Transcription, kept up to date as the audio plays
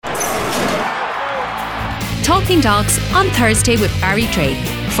Talking Dogs on Thursday with Barry Drake.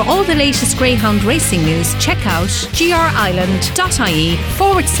 For all the latest greyhound racing news, check out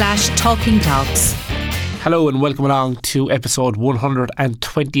grireland.ie/talking dogs. Hello and welcome along to episode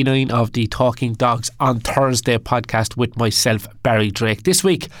 129 of the Talking Dogs on Thursday podcast with myself, Barry Drake. This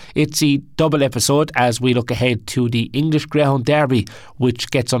week it's a double episode as we look ahead to the English Greyhound Derby,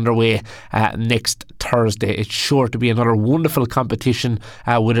 which gets underway next Thursday. It's sure to be another wonderful competition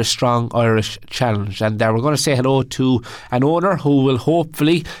with a strong Irish challenge, and we're going to say hello to an owner who will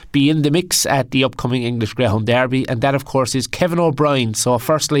hopefully be in the mix at the upcoming English Greyhound Derby, and that of course is Kevin O'Brien. So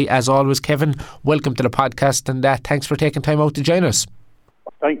firstly, as always, Kevin, welcome to the podcast, and thanks for taking time out to join us.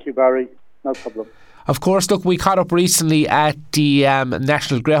 Thank you, Barry. No problem. Of course, look, we caught up recently at the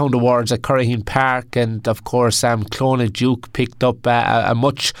National Greyhound Awards at Kerry Park, and of course Clona Duke picked up a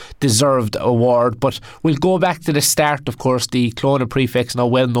much deserved award. But we'll go back to the start. Of course, the Clona prefix, now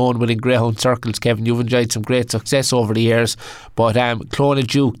well known within greyhound circles. Kevin, you've enjoyed some great success over the years, but Clona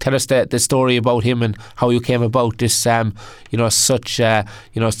Duke, tell us the story about him and how you came about this such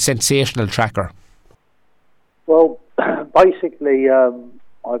sensational tracker. Well, basically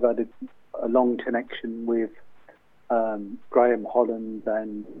I've had a long connection with Graham Holland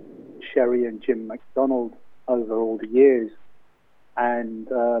and Sherry and Jim MacDonald over all the years, and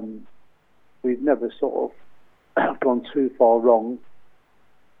we've never sort of gone too far wrong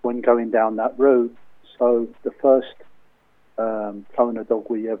when going down that road. So the first Clona dog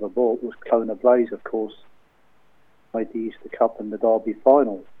we ever bought was Clona Blaze, of course, made the Easter Cup and the Derby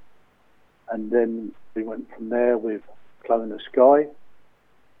final, and then we went from there with Clona Sky,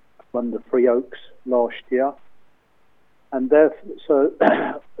 won the Three Oaks last year, and so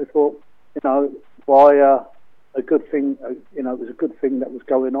we thought, why a good thing, it was a good thing that was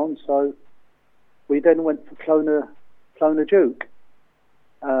going on. So we then went for Clona Duke.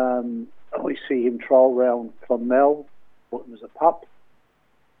 We see him trial round Clonmel, what was a pup,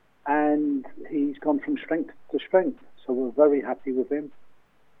 and he's gone from strength to strength. So we're very happy with him.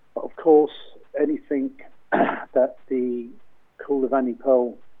 But of course, anything that the Call Annie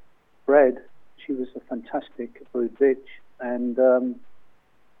Pearl bred, she was a fantastic brood bitch, and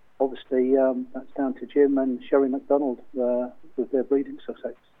obviously that's down to Jim and Sherry MacDonald with their breeding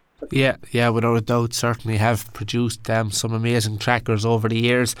success. Yeah, without a doubt, certainly have produced some amazing trackers over the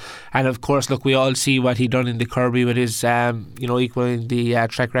years. And of course, look, we all see what he done in the Kirby with his, equaling the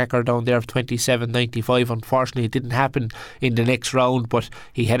track record down there of 27.95. Unfortunately, it didn't happen in the next round, but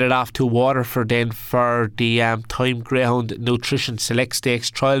he headed off to Waterford then for the Time Greyhound Nutrition Select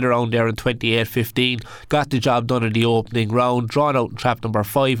Stakes, trialled around there in 28.15, got the job done in the opening round, drawn out in trap number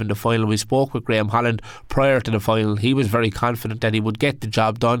 5 in the final. We spoke with Graham Holland prior to the final. He was very confident that he would get the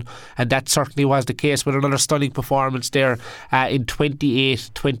job done, and that certainly was the case with another stunning performance there in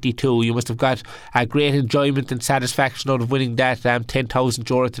 28.22. You must have got a great enjoyment and satisfaction out of winning that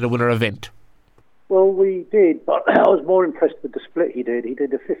 €10,000 to the winner event. Well, we did, but I was more impressed with the split he did. He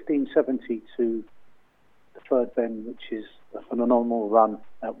did a 15.70 to the third bend, which is a phenomenal run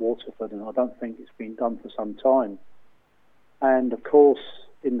at Waterford, and I don't think it's been done for some time. And of course,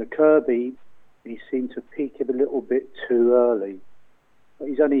 in the Kirby, he seemed to peak it a little bit too early.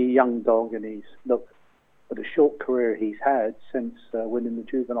 He's only a young dog, and for the short career he's had since winning the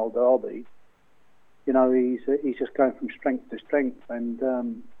Juvenile Derby, he's just going from strength to strength. And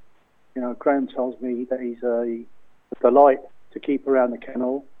Graham tells me that he's a delight to keep around the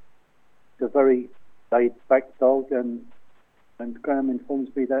kennel. He's a very laid-back dog, and Graham informs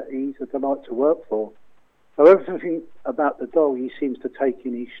me that he's a delight to work for. So everything about the dog he seems to take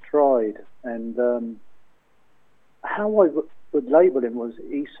in his stride, and how I would label him was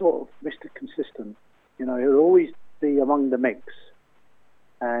he's sort of Mr. Consistent. He'll always be among the mix,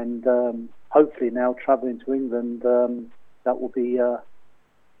 and hopefully now travelling to England, that will be the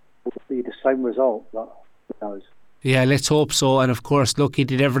same result. But who knows? Yeah, let's hope so. And of course, look, he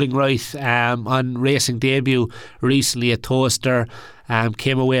did everything right on racing debut recently at Towcester.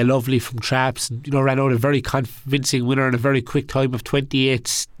 Came away lovely from traps, and ran out a very convincing winner in a very quick time of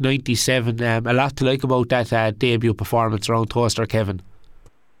 28.97. A lot to like about that debut performance around Towcester, Kevin.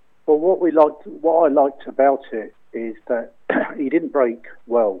 Well, what I liked about it is that he didn't break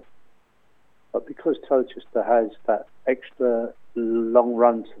well, but because Towcester has that extra long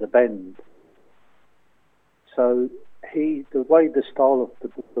run to the bend, so the way the style of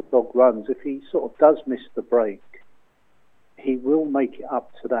the dog runs, if he sort of does miss the break, he will make it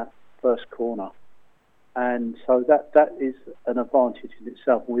up to that first corner, and so that is an advantage in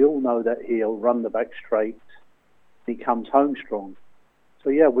itself. We all know that he'll run the back straight. He comes home strong. So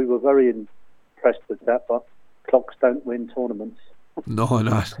yeah, we were very impressed with that. But clocks don't win tournaments. No,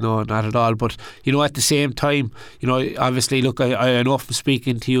 not at all. But at the same time, obviously, look, I know from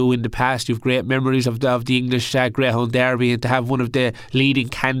speaking to you in the past, you've great memories of the English Greyhound Derby, and to have one of the leading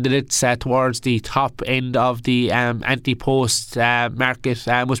candidates towards the top end of the anti-post market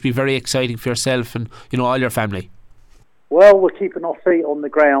must be very exciting for yourself and all your family. Well, we're keeping our feet on the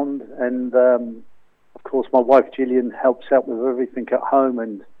ground, and of course, my wife Gillian helps out with everything at home,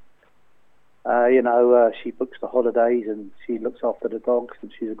 and she books the holidays and she looks after the dogs,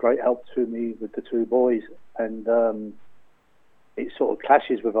 and she's a great help to me with the two boys. And it sort of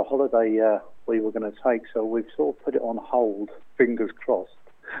clashes with a holiday we were going to take, so we've sort of put it on hold, fingers crossed.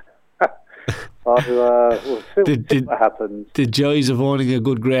 We'll see what happens. The joys of owning a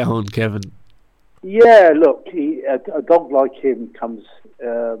good greyhound, Kevin. Yeah, look, a dog like him comes,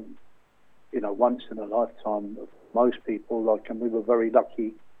 once in a lifetime of most people. And we were very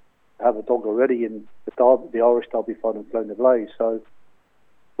lucky to have a dog already in the Irish Derby final, Clona Duke. So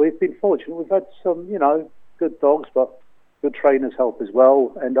we've been fortunate. We've had some, good dogs, but good trainers help as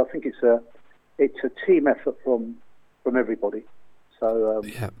well. And I think it's a team effort from everybody. So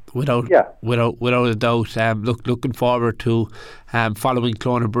without a doubt. Looking forward to following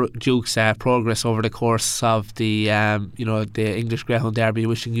Clona Duke's progress over the course of the the English Greyhound Derby.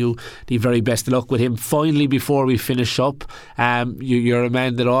 Wishing you the very best of luck with him. Finally, before we finish up, you're a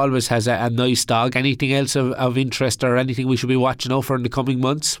man that always has a nice dog. Anything else of interest or anything we should be watching out for in the coming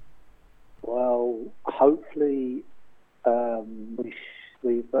months? Well, hopefully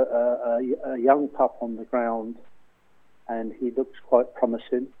we've a young pup on the ground, and he looks quite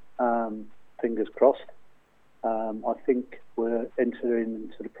promising. Fingers crossed. I think we're entering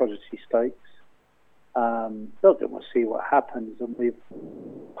into the Prodigy Stakes. Look, and we'll see what happens. And we've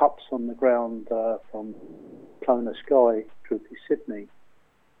pups on the ground from Clona Sky, Droopy Sydney,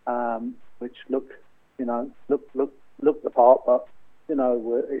 which look the part, but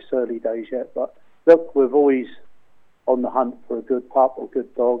it's early days yet. But look, we're always on the hunt for a good pup or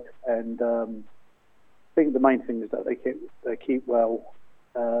good dog, and I think the main thing is that they keep well.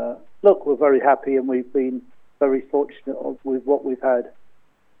 Look, we're very happy, and we've been very fortunate with what we've had,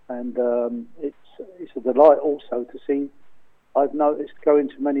 and it's a delight also to see. I've noticed going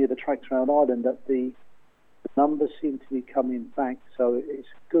to many of the tracks around Ireland that the numbers seem to be coming back, so it's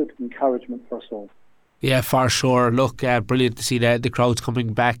good encouragement for us all. Yeah, for sure. Look, brilliant to see the crowds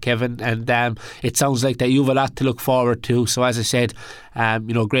coming back, Kevin, and it sounds like that you've a lot to look forward to. So as I said,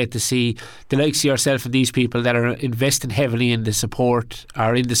 great to see the likes of yourself and these people that are investing heavily in the sport,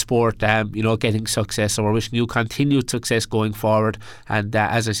 getting success. So we're wishing you continued success going forward, and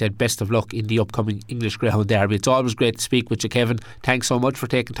as I said, best of luck in the upcoming English Greyhound Derby. It's always great to speak with you, Kevin. Thanks so much for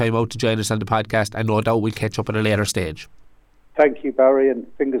taking time out to join us on the podcast, and no doubt we'll catch up at a later stage. Thank you, Barry, and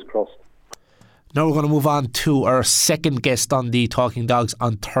fingers crossed. Now we're going to move on to our second guest on the Talking Dogs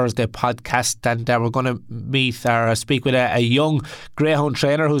on Thursday podcast, and we're going to meet or speak with a young greyhound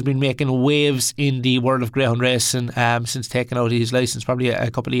trainer who's been making waves in the world of greyhound racing since taking out his licence probably a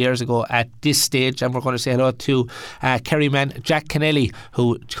couple of years ago at this stage. And we're going to say hello to Kerry man Jack Kennelly,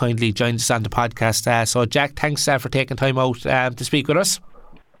 who kindly joined us on the podcast. So Jack, thanks for taking time out to speak with us.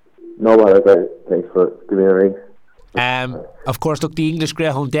 No bother, thanks for giving me a ring. Of course, look, the English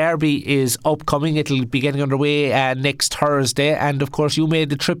Greyhound Derby is upcoming. It'll be getting underway next Thursday, and of course you made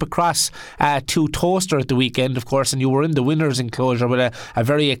the trip across to Towcester at the weekend, of course, and you were in the winners' enclosure with a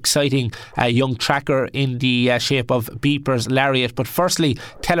very exciting young tracker in the shape of Beepers Lariat. But firstly,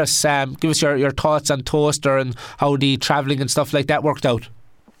 tell us, give us your thoughts on Towcester and how the travelling and stuff like that worked out.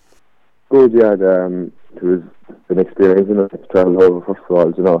 Good, yeah, it was an experience, to travel over first of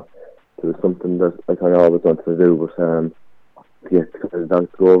all, It was something that I kind of always wanted to do, but to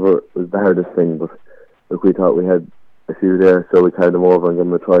go over was the hardest thing. But look, we thought we had a few there, so we carried them over and gave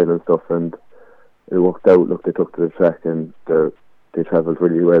them a trial and stuff, and it worked out. Look, they took to the track and they travelled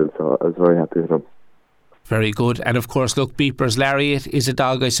really well, so I was very happy with them. Very good. And of course, look, Beepers Lariat is a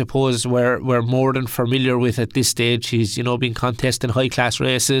dog I suppose we're more than familiar with at this stage. He's been contesting high class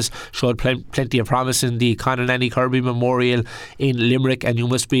races, showed plenty of promise in the Con Annie Kirby Memorial in Limerick, and you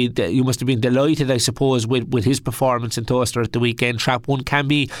must have been delighted, I suppose, with his performance in Towcester at the weekend. Trap 1 can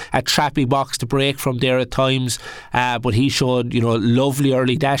be a trappy box to break from there at times, but he showed lovely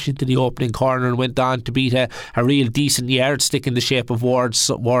early dash into the opening corner and went on to beat a real decent yardstick in the shape of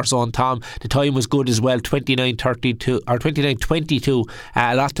Warzone Tom. The time was good as well, 29:32 or 29:22.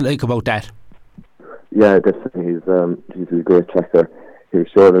 A lot to like about that. Yeah, definitely. He's a great tracker. He was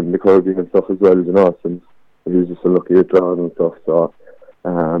showing in the Kirby and stuff as well, and he was just a lucky at drawing and stuff. So,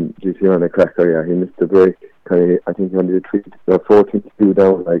 GC on a cracker. Yeah, he missed the break. I think he only did 14 to 2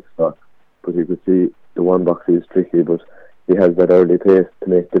 down, so. But you could see the one box he was tricky, but he has that early pace to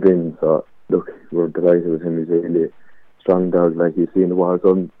make the win. So look, we're delighted with him. He's a really strong dog. Like you see in the Wars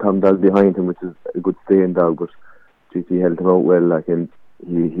on Tom dog behind him, which is a good staying dog, but he held him out well. Like, and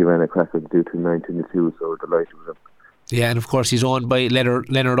he ran a crack of the 2:19.2, so we're delighted with him. Yeah, and of course he's owned by Leonard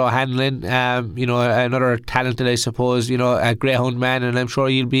O'Hanlon, another talented, I suppose, a greyhound man, and I'm sure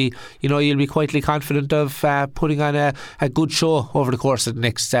you'll be quietly confident of putting on a good show over the course of the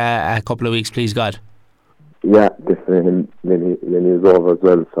next couple of weeks, please God. Yeah, definitely. And then he's over as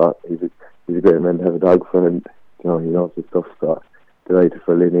well, so he's a great man to have a dog for, and he knows his stuff. So delighted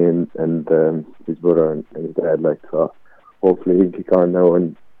for Lenny and his brother and his dad. Like, so hopefully he can kick on now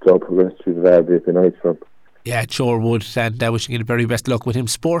and progress through the Derby. It'd be nice for him. Yeah, it sure would, and wishing you the very best luck with him.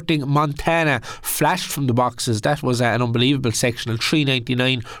 Sporting Montana flashed from the boxes. That was an unbelievable sectional,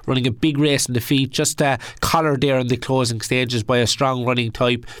 3:99, running a big race in defeat, just collared there in the closing stages by a strong running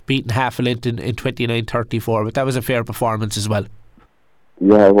type, beaten half a length in 29:34, but that was a fair performance as well.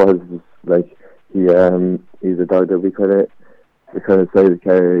 Yeah, it was. Like, he's a dog that we kind of decided to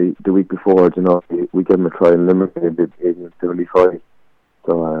carry the week before. We gave him a try in Limerick, and did 8:75.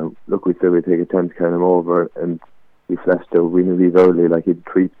 So look, we said we'd take a chance to carry him over, and he flashed out. We knew he'd early, like he'd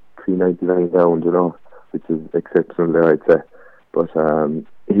 3:99 down, which is exceptional there, I'd say. But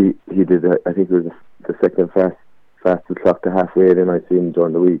he did. I think it was the second fastest clock to halfway in I've seen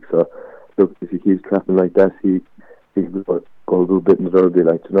during the week. So look, if he keeps clapping like that, he can go a good bit in the Derby,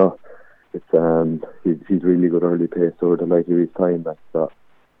 like, It's he's really good early pace, so we're delighted with his time. Like, so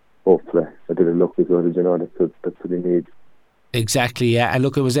hopefully a bit of luck as well, that's what he needs. Exactly, yeah. And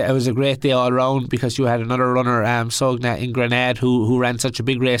look, it was a great day all round, because you had another runner, Sogna in Grenade, who ran such a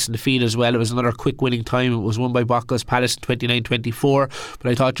big race in the field as well. It was another quick winning time. It was won by Bocca's Palace in 29:24.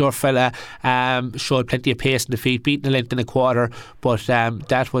 But I thought your fella showed plenty of pace in the field, beating a length and a quarter. But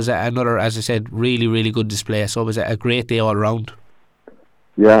that was another, as I said, really, really good display. So it was a great day all round.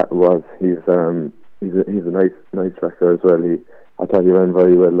 Yeah, it was. He's a nice tracker as well. I thought he ran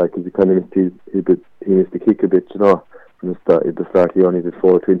very well. Like, he kind of missed the kick a bit, From the start, he only did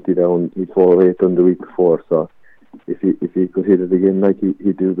 4:20 down. He'd 4:08 done the week before. So if he could hit it again, like,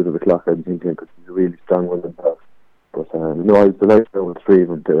 he'd do a bit of a clock, I'm thinking, because he's a really strong one himself. But I was delighted with three of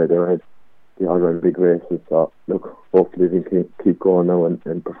them today. They all ran big races. So look, hopefully they can keep going now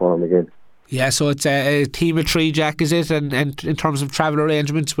and perform again. Yeah, so it's a team of three, Jack, is it? And in terms of travel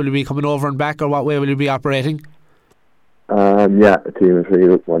arrangements, will you be coming over and back, or what way will you be operating? Yeah, a team of three.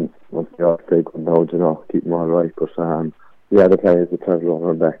 Once they all stay good now, keep them all right. But the plan is to travel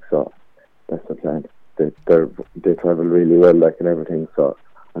over and back, so that's the plan. They travel really well, like, and everything, so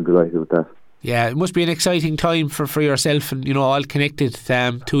I'm delighted with that. Yeah, it must be an exciting time for yourself, and all connected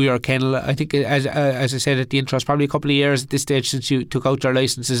to your kennel. I think, as I said at the intro, it's probably a couple of years at this stage since you took out your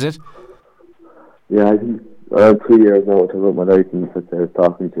licence, is it? Yeah, I think around 3 years now I took out my licence that I was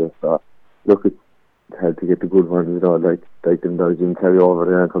talking to us. So look, it's hard to get the good ones, like them dogs you can carry over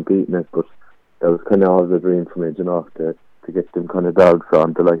there and compete in it, but that was kind of always a dream for me, to get them kind of dogs. So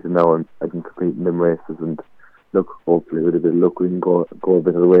I'm delighted now and I can compete in them races, and look, hopefully with a bit of luck we can go a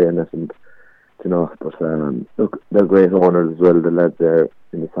bit of the way in it, and but look, they're great owners as well, the lads there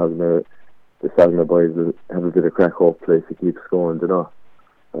in the Sagna boys will have a bit of crack, hopefully, if it keeps going, that's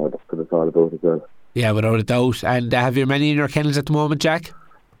what it's all about as well. Yeah, without a doubt. And have you many in your kennels at the moment, Jack?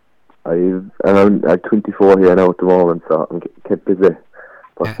 I'm 24 here now at the moment, so I'm kept busy.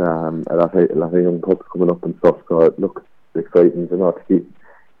 But a lot of young pups coming up and stuff, so look, it's exciting to keep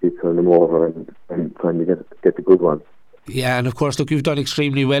turning them over and trying to get the good ones. Yeah, and of course, look, you've done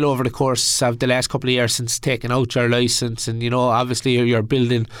extremely well over the course of the last couple of years since taking out your licence, and obviously you're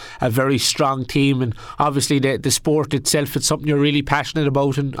building a very strong team, and obviously the sport itself, it's something you're really passionate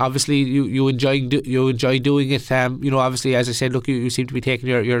about, and obviously you enjoy doing it. Obviously, as I said, look, you seem to be taking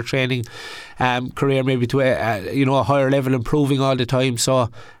your training career maybe to a higher level, improving all the time.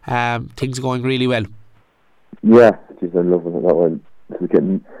 So things are going really well. Yeah, geez, I'm loving it. That one, it's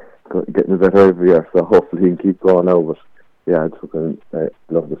getting better every year, so hopefully he can keep going now. But yeah, I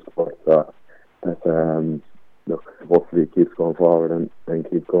love the sport, so that's look, hopefully it keeps going forward and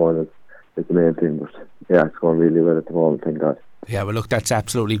keep going is the main thing. But yeah, it's going really well at the moment, thank God. Yeah, well, look, that's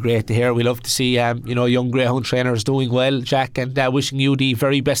absolutely great to hear. We love to see young greyhound trainers doing well, Jack, and wishing you the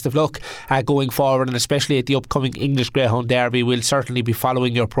very best of luck going forward, and especially at the upcoming English Greyhound Derby. We'll certainly be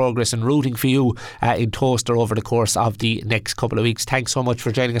following your progress and rooting for you in Towcester over the course of the next couple of weeks. Thanks so much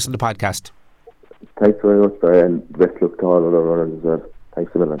for joining us on the podcast. Thanks very much, Barry, and best luck to all of our runners as well.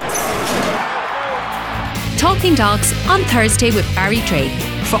 Thanks a million. Talking Dogs on Thursday with Barry Drake.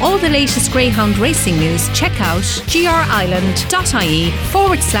 For all the latest greyhound racing news, check out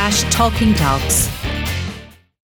grireland.ie/talking dogs.